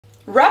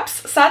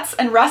Reps, sets,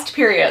 and rest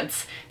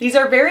periods. These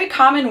are very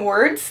common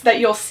words that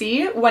you'll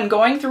see when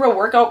going through a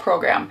workout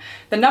program.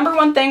 The number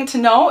one thing to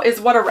know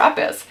is what a rep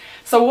is.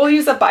 So we'll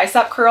use a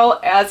bicep curl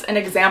as an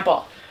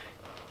example.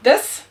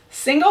 This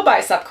single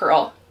bicep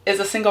curl is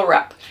a single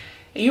rep.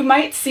 You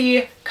might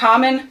see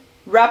common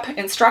rep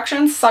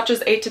instructions such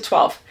as 8 to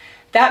 12.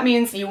 That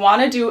means you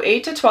want to do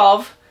 8 to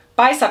 12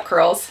 bicep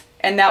curls,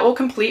 and that will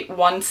complete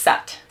one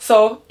set.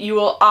 So you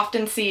will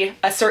often see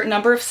a certain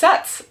number of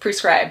sets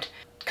prescribed.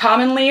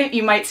 Commonly,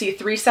 you might see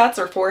 3 sets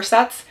or 4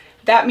 sets.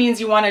 That means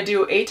you want to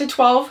do 8 to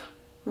 12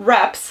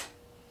 reps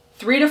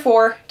 3 to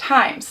 4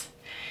 times.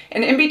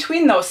 And in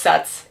between those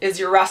sets is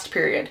your rest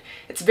period.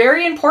 It's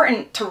very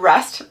important to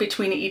rest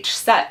between each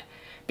set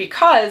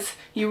because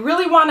you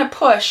really want to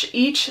push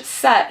each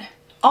set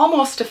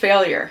almost to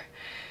failure.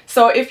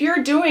 So if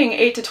you're doing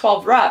 8 to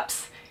 12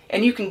 reps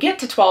and you can get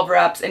to 12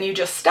 reps and you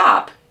just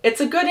stop,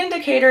 it's a good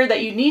indicator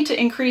that you need to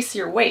increase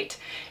your weight.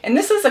 And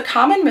this is a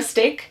common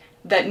mistake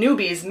that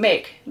newbies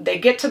make. They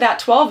get to that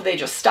 12, they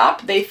just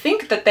stop. They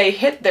think that they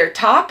hit their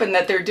top and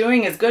that they're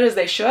doing as good as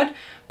they should,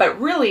 but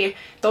really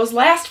those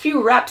last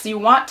few reps you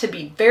want to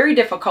be very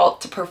difficult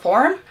to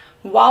perform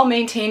while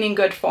maintaining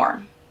good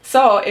form.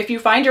 So if you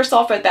find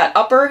yourself at that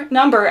upper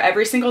number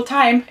every single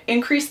time,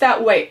 increase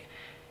that weight.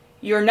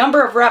 Your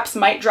number of reps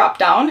might drop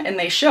down, and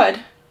they should,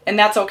 and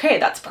that's okay,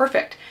 that's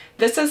perfect.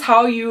 This is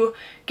how you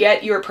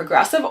get your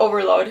progressive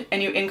overload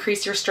and you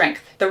increase your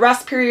strength. The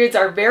rest periods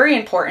are very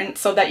important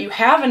so that you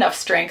have enough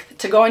strength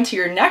to go into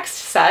your next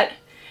set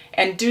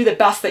and do the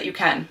best that you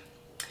can.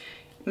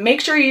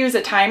 Make sure you use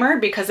a timer,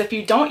 because if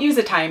you don't use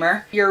a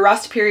timer, your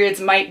rest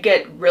periods might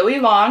get really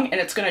long and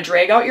it's going to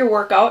drag out your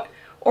workout,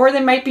 or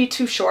they might be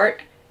too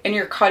short and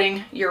you're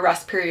cutting your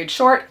rest period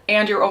short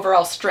and your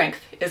overall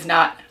strength is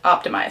not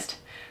optimized.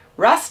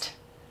 Rest,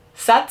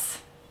 sets,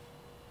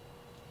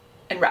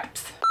 and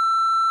reps.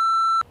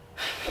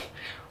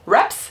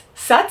 Reps,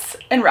 sets,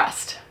 and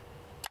rest.